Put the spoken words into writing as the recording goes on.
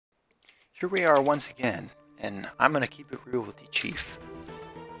Here we are once again, and I'm gonna keep it real with you, Chief.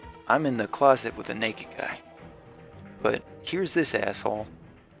 I'm in the closet with a naked guy. But here's this asshole,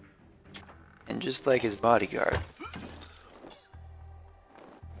 and just like his bodyguard,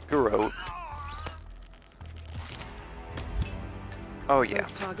 Garrote. Oh yeah,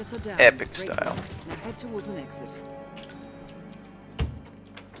 targets are down. epic style. Now head towards an exit.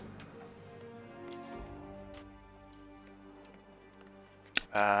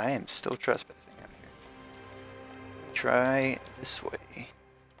 I am still trespassing out here. Try this way.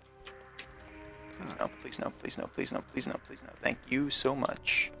 Please no, please no, please no, please no, please no, please no. Thank you so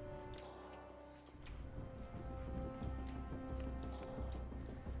much.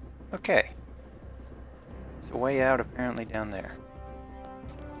 Okay. There's a way out apparently down there.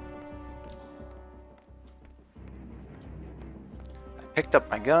 I picked up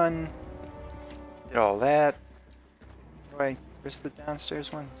my gun. Did all that. Right. Where's the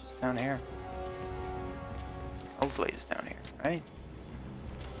downstairs one? Just down here. Hopefully it's down here, right?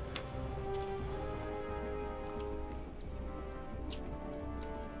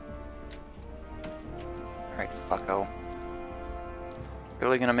 Alright, fucko.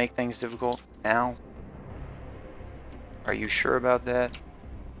 Really gonna make things difficult now? Are you sure about that?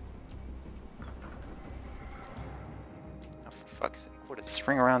 Oh, for fuck's sake. What is this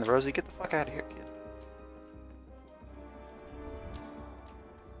ring around the rosy? Get the fuck out of here, kid.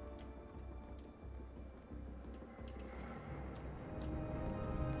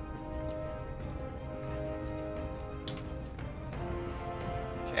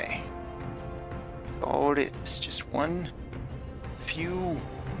 Okay. That's all it is. Just one few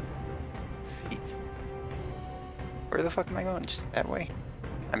feet. Where the fuck am I going? Just that way?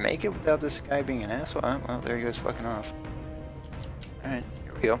 Can I make it without this guy being an asshole? Oh, well, there he goes fucking off. Alright,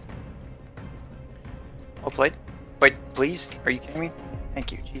 here we go. Well played. Wait, please? Are you kidding me?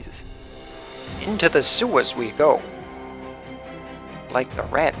 Thank you, Jesus. Into the sewers we go. Like the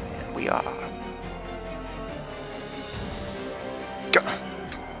rat man we are.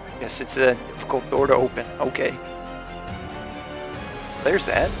 Guess it's a difficult door to open. Okay. So there's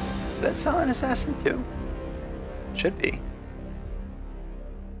that. Is that Silent Assassin too? Should be.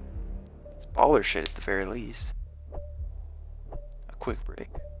 It's baller shit at the very least. A quick break.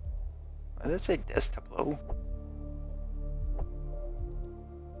 That's a desktop low.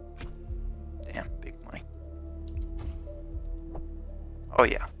 Damn, big money. Oh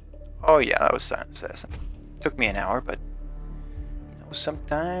yeah. Oh yeah, that was Silent Assassin. Took me an hour, but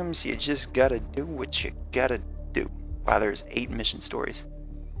sometimes you just gotta do what you gotta do. Wow, there's 8 mission stories.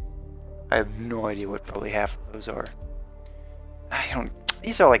 I have no idea what probably half of those are.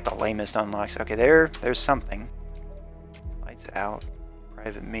 These are like the lamest unlocks. Okay, there's something. Lights out.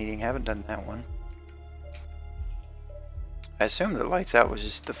 Private meeting. Haven't done that one. I assume the lights out was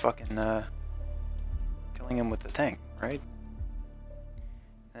just the fucking, killing him with the thing, right?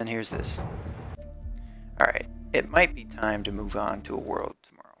 And here's this. Alright. It might be time to move on to a world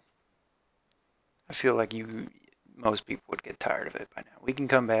tomorrow. I feel like most people would get tired of it by now. We can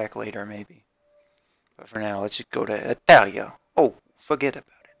come back later, maybe. But for now, let's just go to Italia. Oh, forget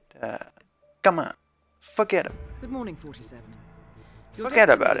about it. Come on. Forget about it. Good morning, 47. Forget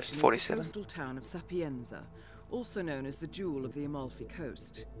about it, 47. Is the coastal town of Sapienza, also known as the Jewel of the Amalfi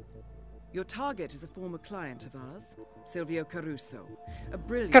Coast. Your target is a former client of ours, Silvio Caruso, a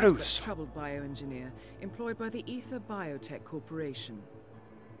brilliant but troubled bioengineer employed by the Ether Biotech Corporation.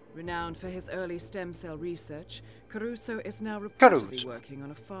 Renowned for his early stem cell research, Caruso is now reportedly working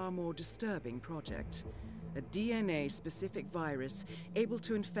on a far more disturbing project. A DNA-specific virus able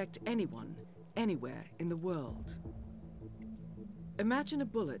to infect anyone, anywhere in the world. Imagine a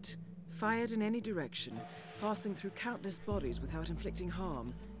bullet, fired in any direction, passing through countless bodies without inflicting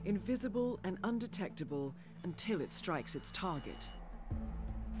harm, invisible and undetectable until it strikes its target.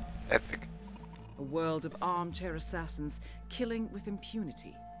 Epic. A world of armchair assassins killing with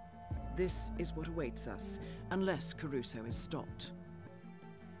impunity. This is what awaits us, unless Caruso is stopped.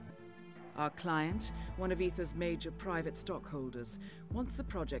 Our client, one of Ether's major private stockholders, wants the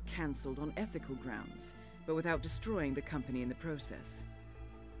project cancelled on ethical grounds, but without destroying the company in the process.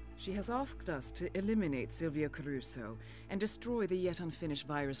 She has asked us to eliminate Silvio Caruso and destroy the yet unfinished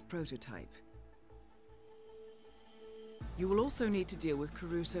virus prototype. You will also need to deal with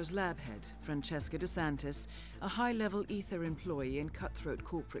Caruso's lab head, Francesca DeSantis, a high-level Ether employee and cutthroat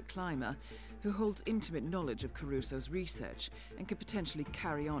corporate climber who holds intimate knowledge of Caruso's research and could potentially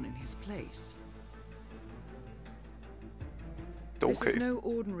carry on in his place. Okay. This is no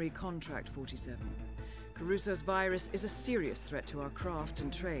ordinary contract, 47. Caruso's virus is a serious threat to our craft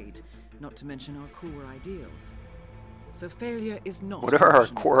and trade, not to mention our core ideals. so failure is not. What are our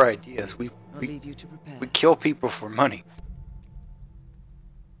core ideas? I'll leave you to prepare. We kill people for money.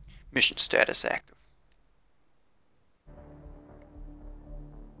 Mission status active.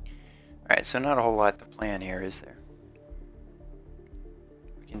 Alright, so not a whole lot to plan here, is there?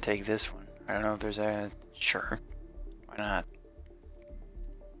 We can take this one. I don't know if there's a... Sure. Why not?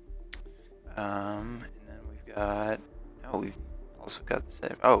 And then we've got... Oh, we've also got this...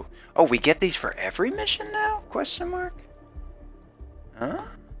 Oh, we get these for every mission now? Question mark? Huh?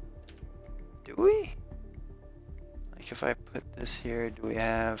 Do we? Like if I put this here, do we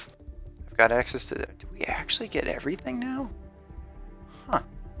have... I've got access to... Do we actually get everything now? Huh.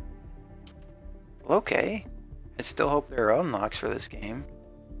 Well, okay. I still hope there are unlocks for this game.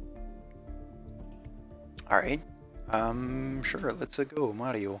 Alright. Sure, let's go,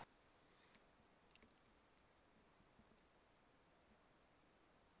 Mario.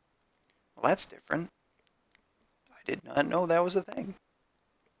 Well, that's different. I did not know that was a thing.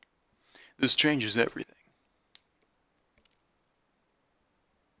 This changes everything.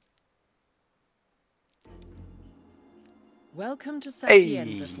 Welcome to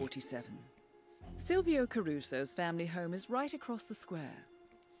Sapienza 47. Silvio Caruso's family home is right across the square.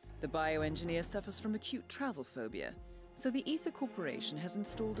 The bioengineer suffers from acute travel phobia, so the Ether Corporation has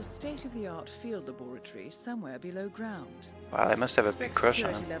installed a state-of-the-art field laboratory somewhere below ground. Wow, they must have a big crush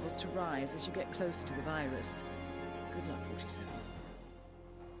on him. Security levels to rise as you get closer to the virus. Good luck, 47.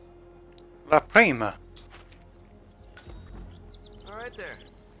 La prima. All right there.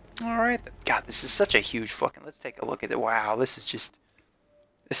 Alright. God, this is such a huge fucking... Let's take a look at it. Wow, this is just...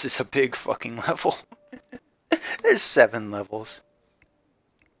 This is a big fucking level. There's 7 levels.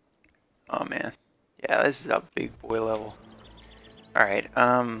 Oh, man. Yeah, this is a big boy level. Alright,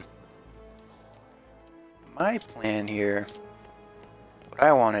 my plan here... What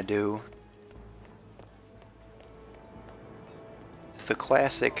I want to do... is the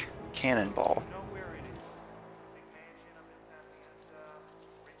classic cannonball.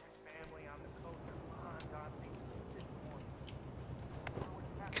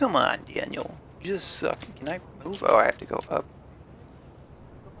 Come on, Daniel. You just suck. Can I move? Oh, I have to go up.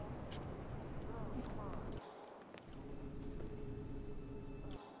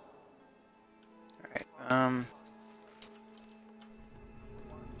 Alright,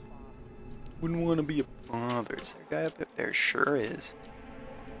 wouldn't want to be a bother. Is there a guy up there? Sure is.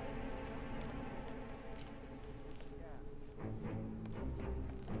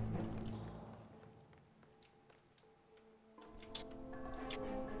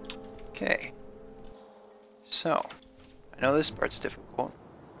 Okay, so, I know this part's difficult.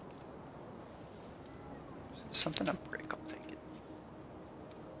 Is this something a brick? I'll take it.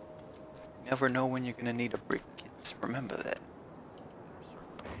 You never know when you're gonna need a brick, kids. Remember that.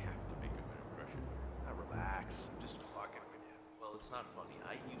 Now relax. I'm just fucking with you. Well, it's not funny.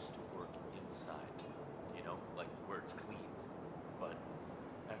 I used to work inside, you know, like where it's clean. But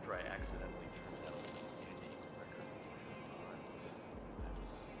after I accidentally turned out the antique record,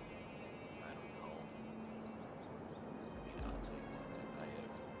 I don't know. I mean, I'll tell you what, I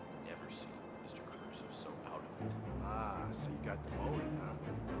have never seen Mr. Caruso so out of it. Ah, so you got demoted, huh?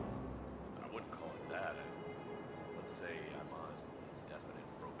 I wouldn't call it that. Let's say I'm on indefinite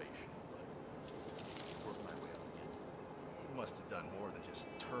probation, but work my way up again. You must have done more than just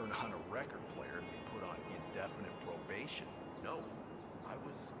turn on a record player and be put on indefinite probation. No, I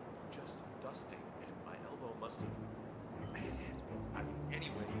was just dusting, and my elbow must have...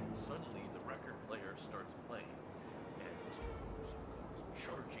 Anyway, suddenly the record player starts playing, and Mr. Caruso comes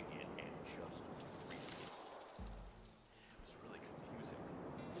charging in and just freaks. It was really confusing.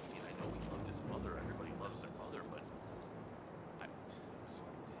 I mean, I know he loved his mother, everybody loves their mother, but... it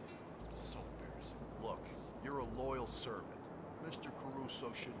was so embarrassing. Look, you're a loyal servant. Mr.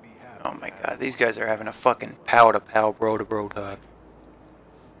 Caruso should be happy. Oh my god, these guys are having a fucking pow-to-pow, bro-to-bro talk.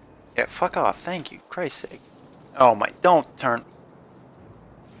 Yeah, fuck off, thank you, Christ's sake. Oh my, don't turn...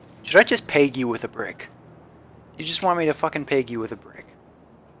 Should I just peg you with a brick? You just want me to fucking peg you with a brick?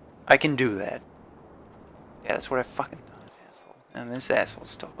 I can do that. Yeah, that's what I fucking thought, asshole. And this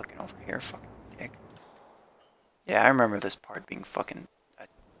asshole's still looking over here, fucking dick. Yeah, I remember this part being fucking a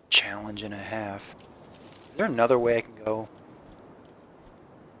challenge and a half. Is there another way I can go?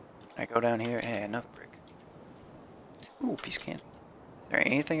 Can I go down here? Hey, another brick. Ooh, piece of candy. Is there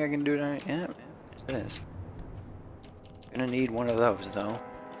anything I can do down here? Yeah, there's this. Gonna need one of those, though.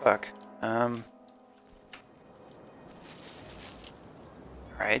 Fuck.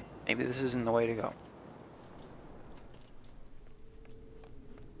 Alright, maybe this isn't the way to go.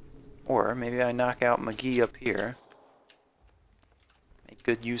 Or maybe I knock out McGee up here. Make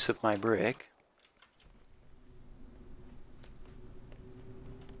good use of my brick.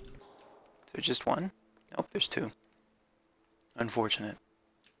 there just one? Nope, there's two. Unfortunate.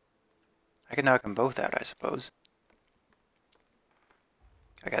 I could knock them both out, I suppose.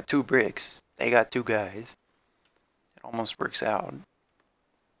 I got 2 bricks. They got 2 guys. It almost works out.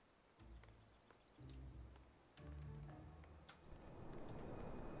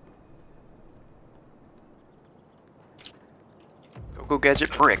 Go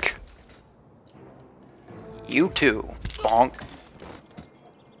gadget brick. You too. Bonk.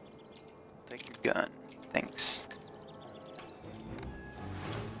 Take your gun. Thanks.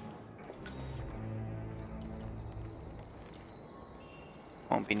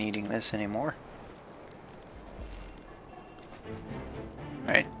 Won't be needing this anymore.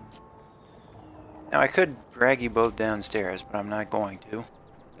 Right. Now I could drag you both downstairs, but I'm not going to.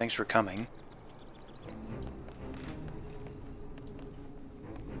 Thanks for coming.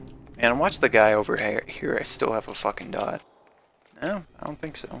 Man, watch the guy over here. I still have a fucking dot. No, I don't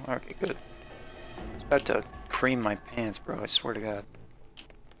think so. Okay, good. I was about to cream my pants, bro. I swear to God.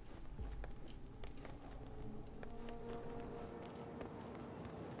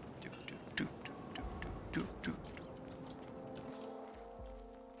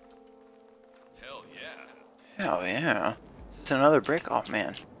 Hell yeah. Hell yeah. Is this another brick? Oh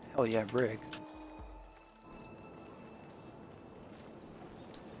man. Hell yeah, bricks.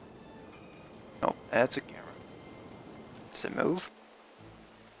 Oh, that's a camera. Does it move?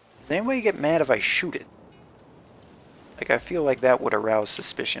 Does anybody get mad if I shoot it? Like, I feel like that would arouse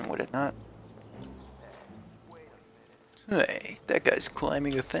suspicion, would it not? Hey, that guy's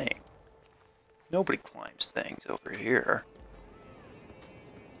climbing a thing. Nobody climbs things over here.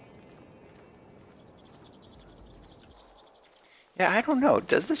 Yeah, I don't know.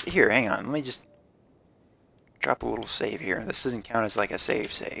 Does this... Here, hang on. Let me just drop a little save here. This doesn't count as like a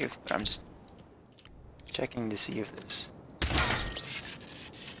save, but I'm just checking to see if this...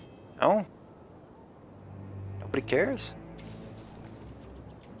 No? Nobody cares?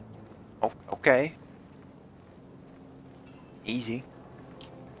 Oh, okay. Easy.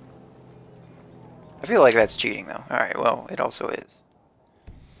 I feel like that's cheating, though. Alright, well, it also is.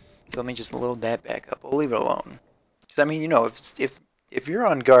 So let me just load that back up. We'll leave it alone. Because, I mean, you know, if you're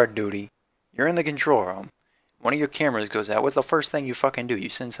on guard duty, you're in the control room, one of your cameras goes out, what's the first thing you fucking do? You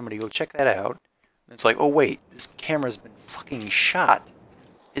send somebody to go check that out. And it's like, oh, wait, this camera's been fucking shot.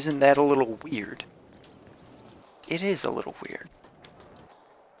 Isn't that a little weird? It is a little weird.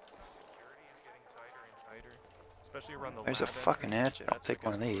 There's a fucking hatchet. I'll take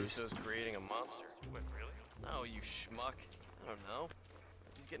one of these. Creating a monster. Wait, really? No, you schmuck. I don't know.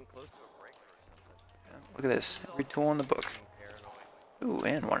 He's getting close to a breakthrough. Yeah, look at this. Every tool in the book. Ooh,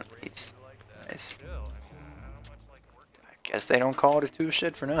 and one of these. Nice. I guess they don't call it a 2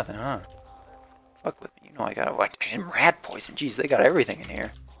 shit for nothing, huh? Fuck with me. You know I got like rat poison. Jeez, they got everything in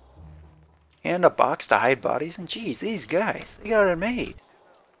here. And a box to hide bodies. And jeez, these guys, they got it made.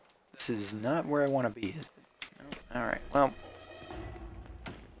 This is not where I want to be, is it? No? Alright, well.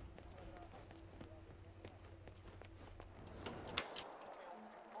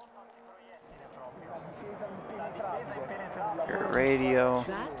 Your radio.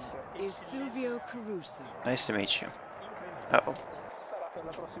 That is Silvio Caruso. Nice to meet you. Uh-oh.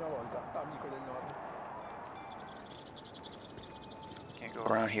 Can't go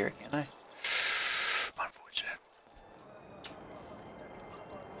around here, can I? Unfortunate.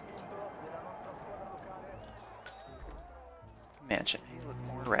 Mansion. Hey, look,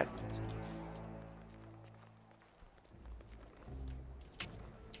 more red.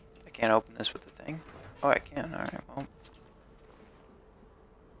 I can't open this with the thing. Oh, I can. Alright, well.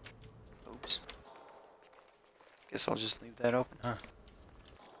 Oops. Guess I'll just leave that open, huh?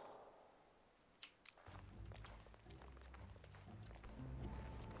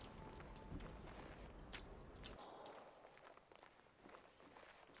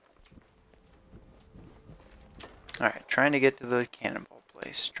 Alright, trying to get to the cannonball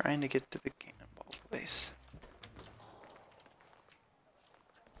place. Trying to get to the cannonball place.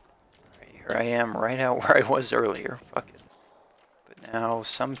 Alright, here I am right out where I was earlier. Fuck it. But now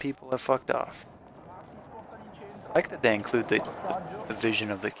some people have fucked off. I like that they include the vision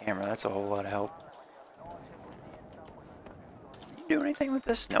of the camera. That's a whole lot of help. Can you do anything with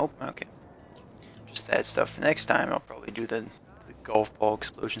this? Nope. Okay. Just that stuff. Next time I'll probably do the golf ball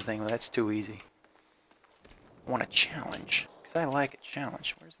explosion thing. That's too easy. I want a challenge. Because I like a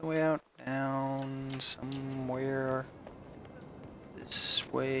challenge. Where's the way out? Down somewhere.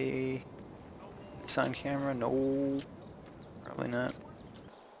 This way. This on camera? No. Probably not.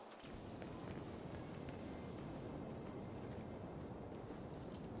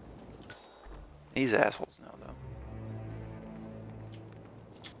 These assholes know, though.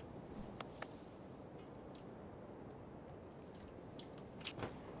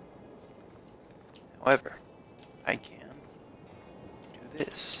 However, I can do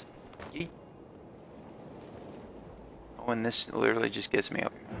this. Yeet. Oh, and this literally just gets me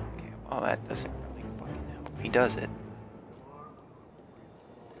over here. Okay, well that doesn't really fucking help me, does it?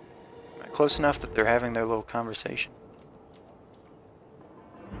 Am I close enough that they're having their little conversation?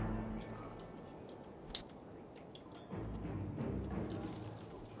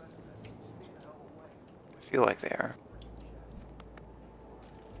 I feel like they are.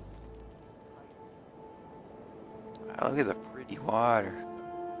 Wow, look at the pretty water.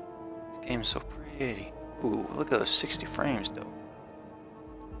 This game's so pretty. Ooh, look at those 60 frames, though.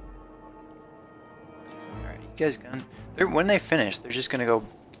 Alright, you guys gonna... when they finish, they're just gonna go,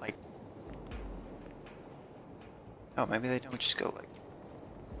 like... Oh, maybe they don't just go, like...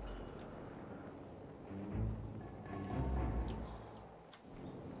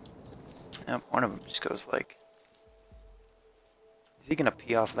 Nope, one of them just goes, like... Is he gonna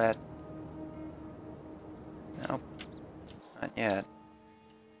pee off that? Nope. Not yet.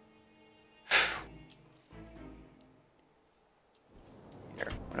 Here,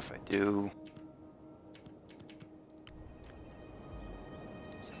 what if I do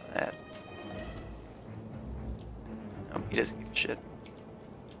some of that? Nope, he doesn't give a shit.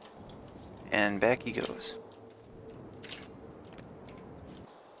 And back he goes.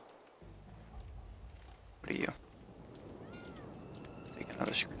 What are you? Take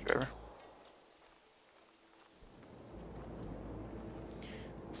another screwdriver.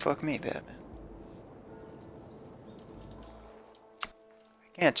 Fuck me, Batman. I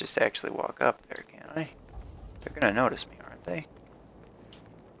can't just actually walk up there, can I? They're gonna notice me, aren't they?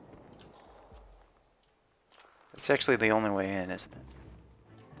 That's actually the only way in, isn't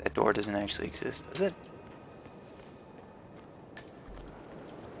it? That door doesn't actually exist, does it?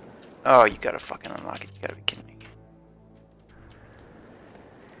 Oh, you gotta fucking unlock it. You gotta be kidding me.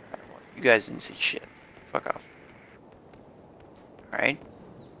 Alright, well, you guys didn't see shit. Fuck off. Alright.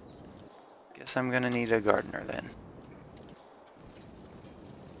 Guess I'm gonna need a gardener then.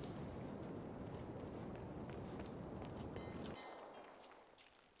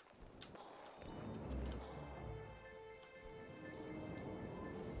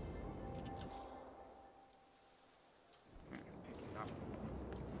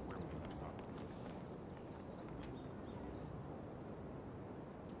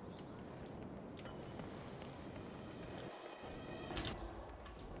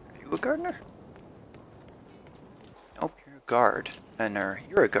 A gardener? Nope, you're a gardener.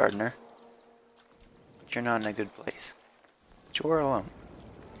 You're a gardener. But you're not in a good place. But you are alone.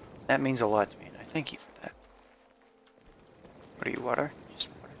 That means a lot to me, and I thank you for that. What are you, water? Just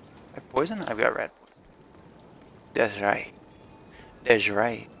water. I have poison? I've got rat poison. That's right. That's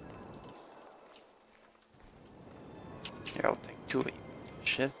right. Here, I'll take 2 of you.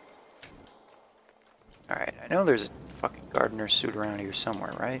 Shit. Alright, I know there's a fucking gardener suit around here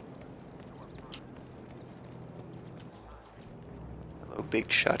somewhere, right? Hello,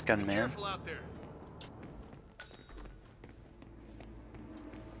 big shotgun man. Careful out there.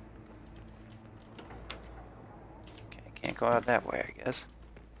 Okay, can't go out that way, I guess.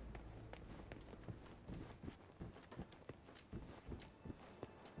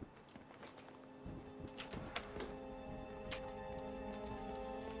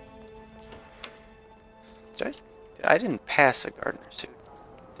 I didn't pass a gardener suit,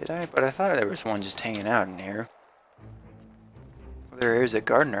 did I? But I thought there was one just hanging out in here. Well, there is a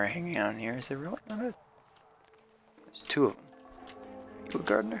gardener hanging out in here. Is there really? Not? There's 2 of them. Are you a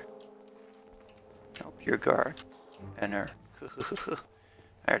gardener? Nope, you're a guard. And her.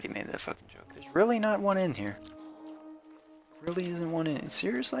 I already made that fucking joke. There's really not one in here. Really isn't one in.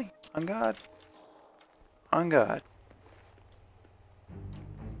 Seriously? On God? On God.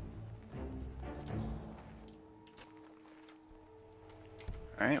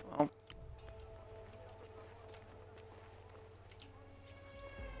 Alright, well.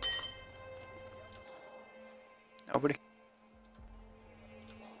 Nobody?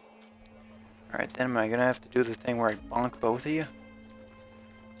 Alright, then am I gonna have to do the thing where I bonk both of you?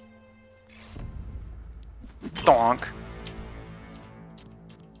 Donk!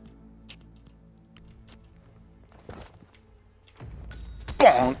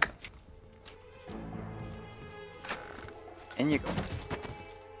 Bonk! In you go.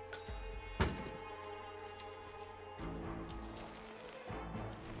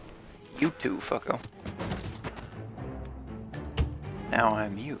 You too, fucko. Now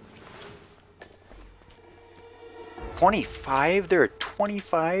I'm you. 25? There are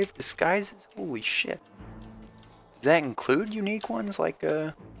 25 disguises? Holy shit. Does that include unique ones like,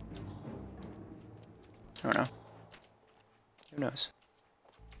 I don't know. Who knows?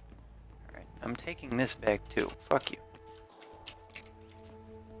 Alright, I'm taking this back too. Fuck you.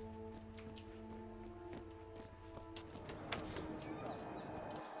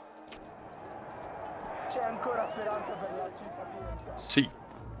 See.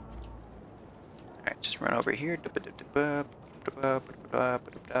 Alright, just run over here.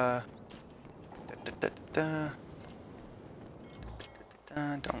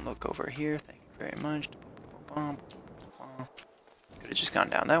 Don't look over here. Thank you very much. Could have just gone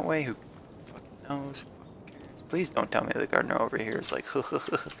down that way. Who fucking knows? Please don't tell me the gardener over here is like,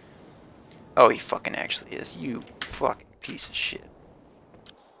 oh, he fucking actually is. You fucking piece of shit.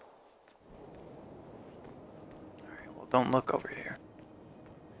 Alright, well, don't look over here.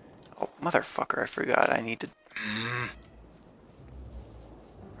 Oh, motherfucker, I forgot. I need to...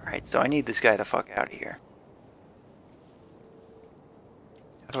 Alright, so I need this guy the fuck out of here.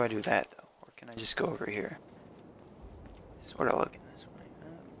 How do I do that, though? Or can I just go over here? Sort of looking this way.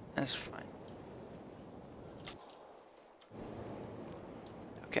 That's fine.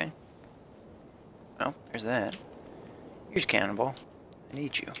 Okay. Oh, there's that. Here's Cannonball. I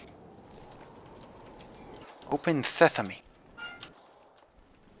need you. Open sesame.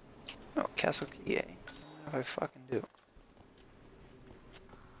 Oh, Castle Key. What do I fucking do?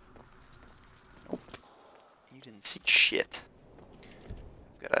 Nope. You didn't see shit.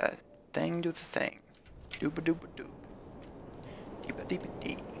 I've got a thing do the thing. Dooba dooba doo. Deepa deepa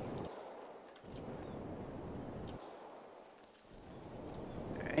dee.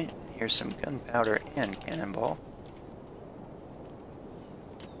 Alright, here's some gunpowder and cannonball.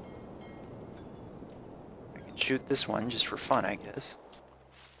 I can shoot this one just for fun, I guess.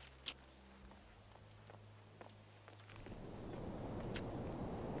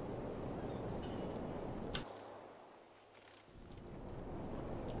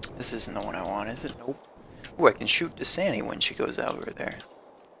 This isn't the one I want, is it? Nope. Ooh, I can shoot Dasani when she goes out over there.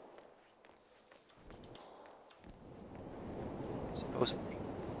 Supposedly.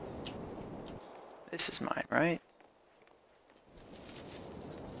 This is mine, right?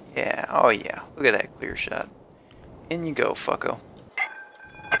 Yeah, oh yeah. Look at that clear shot. In you go, fucko.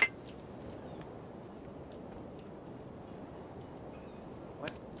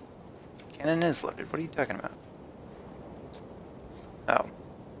 What? Cannon is loaded. What are you talking about? Oh.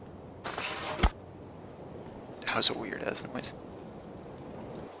 That was a weird ass noise.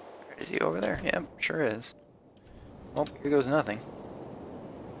 Is he over there? Yep, sure is. Well, here goes nothing.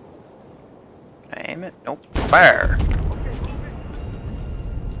 Can I aim it? Nope. Fire!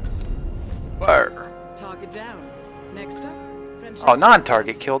 Fire! Target down. Next up, French. Oh,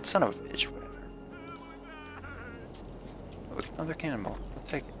 non-target killed. Son of a bitch. Whatever. Look, another cannonball. I'll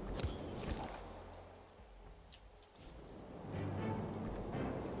take it.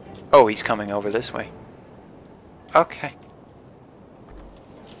 Oh, he's coming over this way. Okay.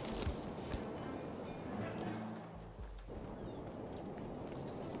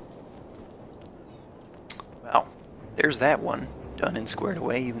 Well, there's that one done and squared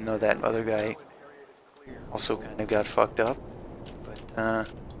away, even though that other guy also kind of got fucked up. But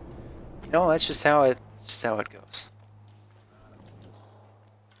you know, that's just how it goes.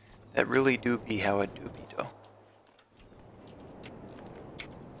 That really do be how it do be, though.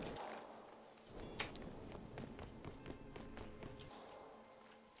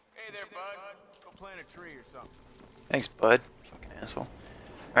 Hey there, bud. Go plant a tree or something. Thanks, bud. Fucking asshole.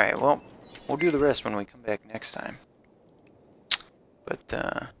 Alright, well, we'll do the rest when we come back next time. But,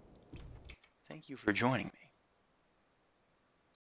 thank you for joining me.